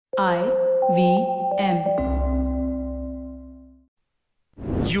IVM.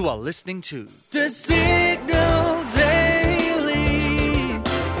 You are listening to The Signal Daily.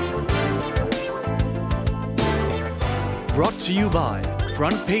 Brought to you by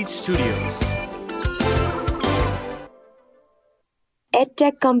Front Page Studios.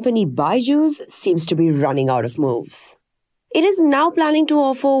 EdTech company Byju's seems to be running out of moves. It is now planning to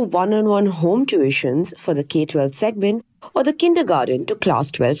offer one-on-one home tuitions for the K-12 segment or the kindergarten to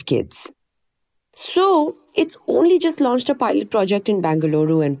class 12 kids. So, it's only just launched a pilot project in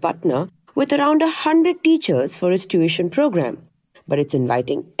Bangalore and Patna with around 100 teachers for its tuition program, but it's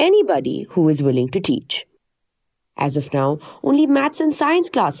inviting anybody who is willing to teach. As of now, only maths and science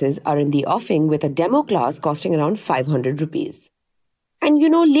classes are in the offing with a demo class costing around 500 rupees. And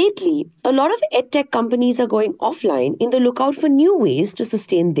lately, a lot of edtech companies are going offline in the lookout for new ways to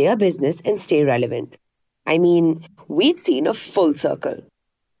sustain their business and stay relevant. I mean, we've seen a full circle.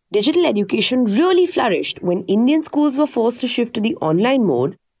 Digital education really flourished when Indian schools were forced to shift to the online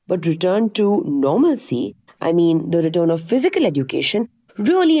mode, but return to normalcy, the return of physical education,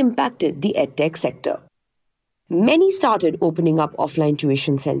 really impacted the edtech sector. Many started opening up offline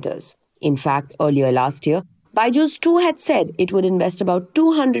tuition centers. In fact, earlier last year, Byju's too had said it would invest about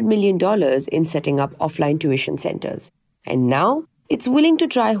 $200 million in setting up offline tuition centers. And now, it's willing to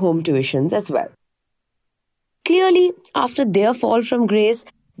try home tuitions as well. Clearly, after their fall from grace,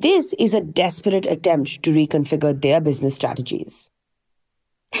 this is a desperate attempt to reconfigure their business strategies.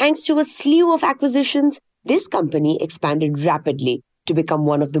 Thanks to a slew of acquisitions, this company expanded rapidly to become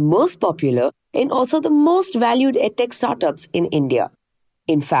one of the most popular and also the most valued edtech startups in India.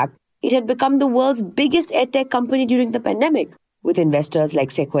 In fact, it had become the world's biggest edtech company during the pandemic, with investors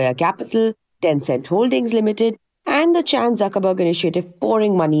like Sequoia Capital, Tencent Holdings Limited, and the Chan Zuckerberg Initiative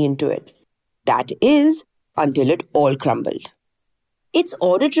pouring money into it. That is, until it all crumbled. Its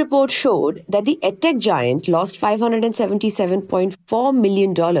audit report showed that the edtech giant lost $577.4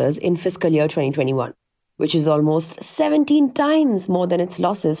 million in fiscal year 2021, which is almost 17 times more than its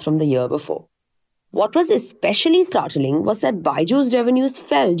losses from the year before. What was especially startling was that Byju's revenues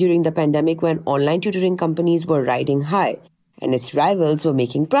fell during the pandemic when online tutoring companies were riding high, and its rivals were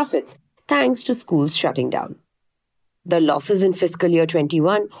making profits, thanks to schools shutting down. The losses in fiscal year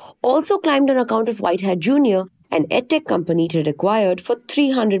 21 also climbed on account of White Hat Junior, an edtech company it had acquired for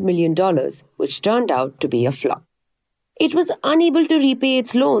 $300 million, which turned out to be a flop. It was unable to repay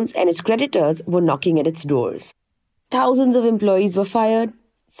its loans and its creditors were knocking at its doors. Thousands of employees were fired.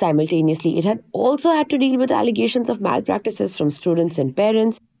 Simultaneously, it had also had to deal with allegations of malpractices from students and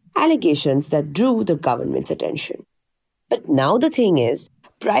parents, allegations that drew the government's attention. But now the thing is,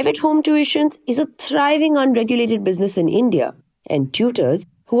 private home tuitions is a thriving unregulated business in India, and tutors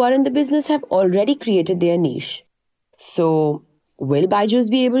who are in the business have already created their niche. So, will Byju's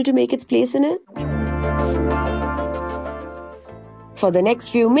be able to make its place in it? For the next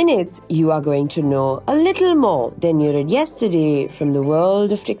few minutes, you are going to know a little more than you read yesterday from the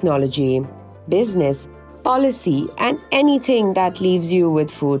world of technology, business, policy, and anything that leaves you with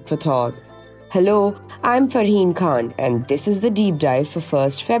food for thought. Hello, I'm Farheen Khan, and this is the Deep Dive for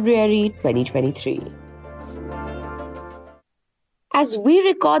 1st February 2023. As we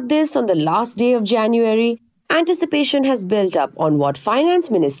record this on the last day of January, anticipation has built up on what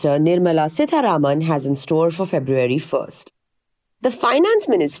Finance Minister Nirmala Sitharaman has in store for February 1st. The Finance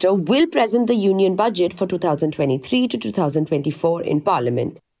Minister will present the Union Budget for 2023 to 2024 in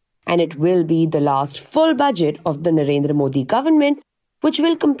Parliament, and it will be the last full budget of the Narendra Modi government, which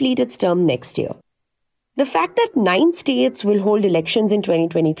will complete its term next year. The fact that 9 states will hold elections in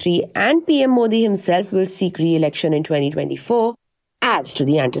 2023 and PM Modi himself will seek re-election in 2024 adds to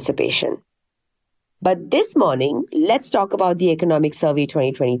the anticipation. But this morning, let's talk about the Economic Survey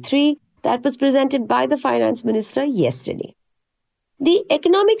 2023 that was presented by the Finance Minister yesterday. The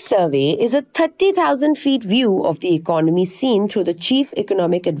Economic Survey is a 30,000 feet view of the economy seen through the Chief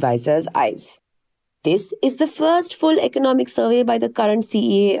Economic Advisor's eyes. This is the first full economic survey by the current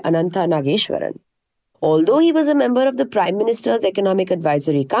CEA Anantha Nageshwaran. Although he was a member of the Prime Minister's Economic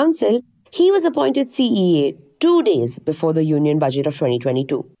Advisory Council, he was appointed CEA 2 days before the Union Budget of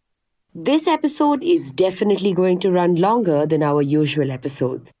 2022. This episode is definitely going to run longer than our usual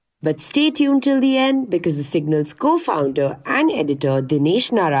episodes. But stay tuned till the end because the Signal's co-founder and editor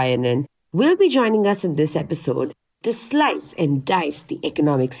Dinesh Narayanan will be joining us in this episode to slice and dice the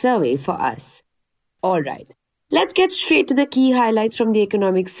economic survey for us. Alright, let's get straight to the key highlights from the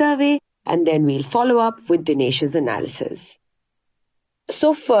economic survey and then we'll follow up with Dinesh's analysis.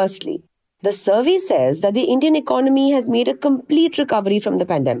 So firstly, the survey says that the Indian economy has made a complete recovery from the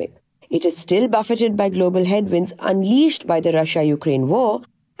pandemic. It is still buffeted by global headwinds unleashed by the Russia-Ukraine war,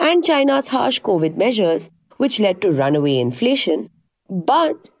 and China's harsh COVID measures, which led to runaway inflation,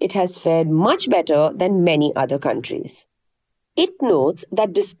 but it has fared much better than many other countries. It notes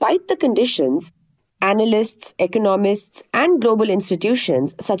that despite the conditions, analysts, economists, and global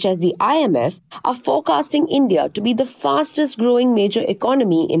institutions such as the IMF are forecasting India to be the fastest growing major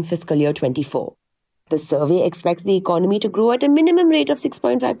economy in fiscal year 24. The survey expects the economy to grow at a minimum rate of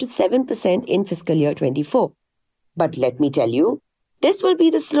 6.5 to 7% in fiscal year 24. But let me tell you, this will be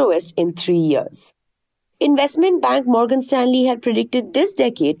the slowest in 3 years. Investment bank Morgan Stanley had predicted this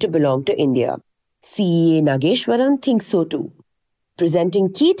decade to belong to India. CEA Nageshwaran thinks so too.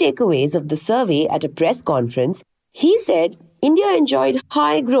 Presenting key takeaways of the survey at a press conference, he said India enjoyed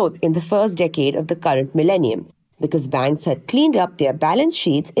high growth in the first decade of the current millennium because banks had cleaned up their balance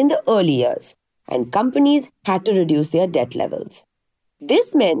sheets in the early years and companies had to reduce their debt levels.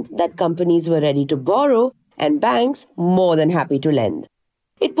 This meant that companies were ready to borrow and banks more than happy to lend.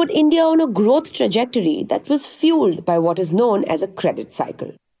 It put India on a growth trajectory that was fueled by what is known as a credit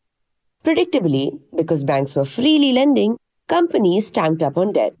cycle. Predictably, because banks were freely lending, companies tanked up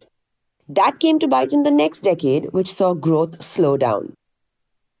on debt. That came to bite in the next decade, which saw growth slow down.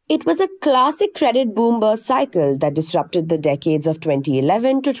 It was a classic credit boom-bust cycle that disrupted the decades of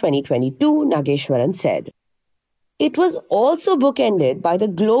 2011 to 2022, Nageshwaran said. It was also bookended by the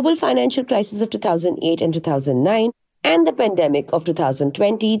global financial crisis of 2008 and 2009 and the pandemic of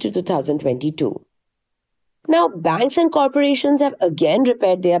 2020 to 2022. Now, banks and corporations have again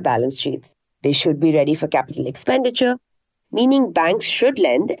repaired their balance sheets. They should be ready for capital expenditure, meaning banks should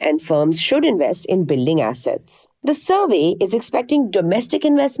lend and firms should invest in building assets. The survey is expecting domestic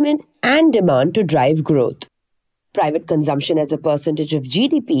investment and demand to drive growth. Private consumption as a percentage of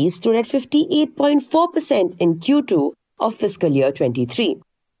GDP stood at 58.4% in Q2 of fiscal year 23,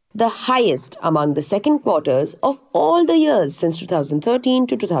 the highest among the second quarters of all the years since 2013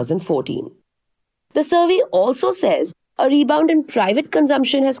 to 2014. The survey also says a rebound in private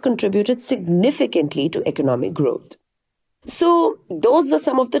consumption has contributed significantly to economic growth. So, those were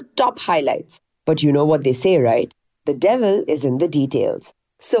some of the top highlights. But you know what they say, right? The devil is in the details.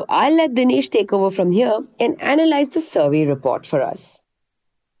 So, I'll let Dinesh take over from here and analyze the survey report for us.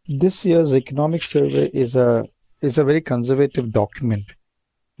 This year's economic survey is a very conservative document.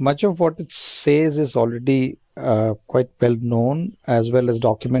 Much of what it says is already quite well known, as well as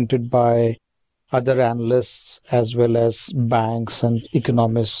documented by other analysts, as well as banks and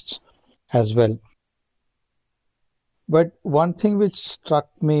economists as well. But one thing which struck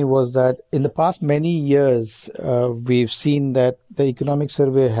me was that in the past many years, we've seen that the economic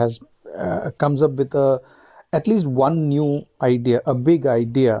survey has comes up with at least one new idea, a big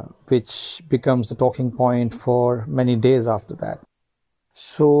idea, which becomes the talking point for many days after that.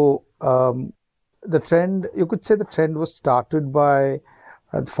 So the trend, you could say the trend was started by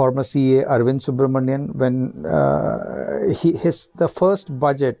the former CA Arvind Subramanian when the first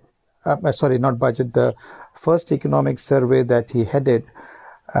budget, the first economic survey that he headed,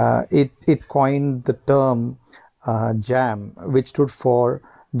 it coined the term JAM, which stood for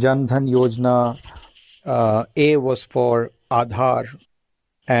Jan Dhan Yojana. A was for Aadhaar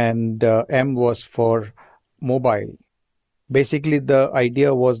and M was for mobile. Basically, the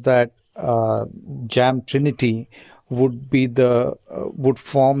idea was that JAM Trinity would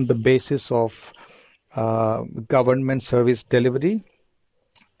form the basis of government service delivery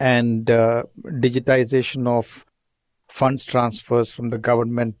and digitization of funds transfers from the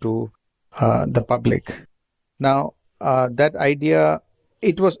government to the public. Now, that idea,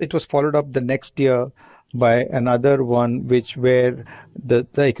 it was followed up the next year by another one, where the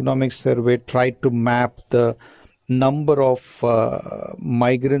economic survey tried to map the number of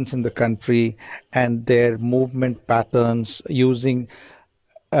migrants in the country and their movement patterns using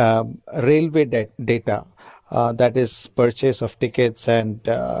railway data. That is purchase of tickets and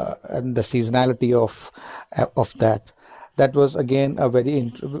the seasonality of that. That was again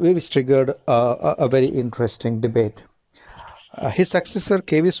which triggered a very interesting debate. His successor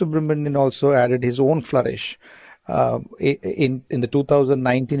KV Subramanian also added his own flourish. In the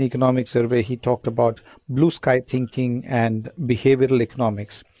 2019 economic survey, he talked about blue sky thinking and behavioral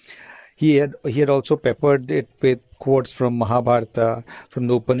economics. He had also peppered it with quotes from Mahabharata, from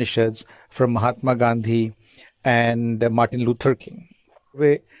the Upanishads, from Mahatma Gandhi and Martin Luther King.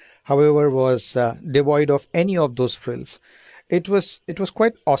 However, was devoid of any of those frills. It was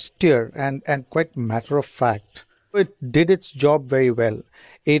quite austere and quite matter of fact. It did its job very well.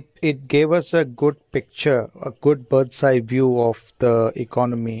 It gave us a good picture, a good bird's eye view of the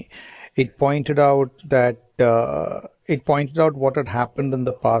economy. It pointed out what had happened in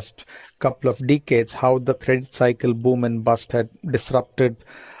the past couple of decades, how the credit cycle boom and bust had disrupted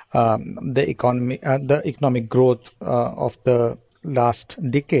the economic growth of the last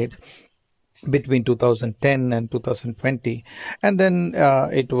decade between 2010 and 2020. And then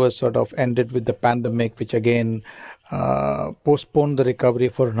it was sort of ended with the pandemic, which again postponed the recovery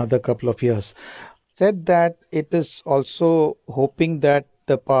for another couple of years. Said that it is also hoping that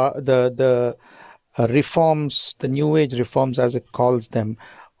the reforms, the new age reforms, as it calls them,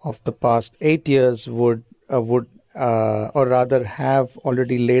 of the past 8 years would or rather have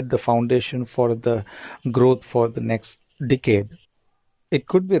already laid the foundation for the growth for the next decade. It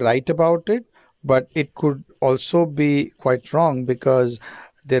could be right about it, but it could also be quite wrong, because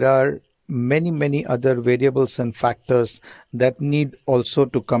there are many other variables and factors that need also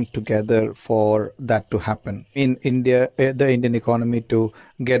to come together for that to happen in India, the Indian economy to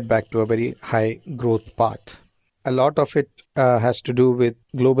get back to a very high growth path. A lot of it has to do with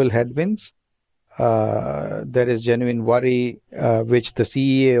global headwinds. There is genuine worry, which the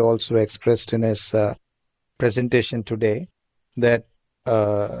CEA also expressed in his presentation today, that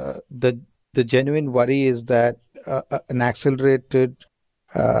the genuine worry is that an accelerated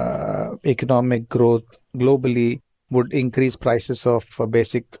economic growth globally would increase prices of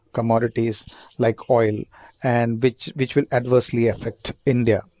basic commodities like oil, and which will adversely affect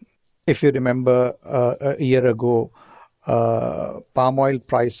India. If you remember, a year ago, palm oil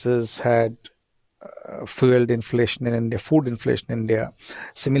prices had fueled inflation in India, food inflation in India.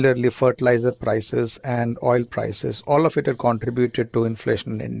 Similarly, fertilizer prices and oil prices, all of it had contributed to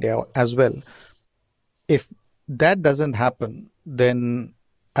inflation in India as well. If that doesn't happen, then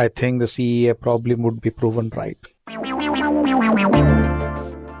I think the CEA probably would be proven right.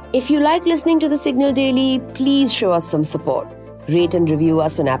 If you like listening to The Signal Daily, please show us some support. Rate and review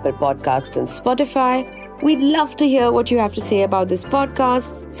us on Apple Podcasts and Spotify. We'd love to hear what you have to say about this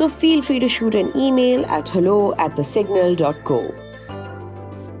podcast, so feel free to shoot an email at hello@thesignal.co.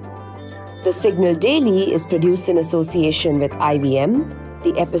 The Signal Daily is produced in association with IVM.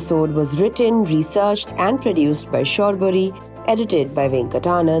 The episode was written, researched and produced by Shorburi, edited by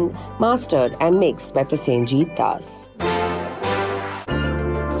Venkatanand, mastered and mixed by Prasenjit Das.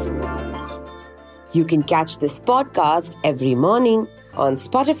 You can catch this podcast every morning on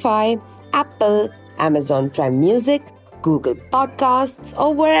Spotify, Apple, Amazon Prime Music, Google Podcasts,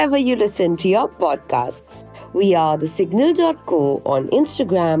 or wherever you listen to your podcasts. We are thesignal.co on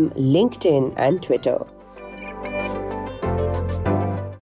Instagram, LinkedIn, and Twitter.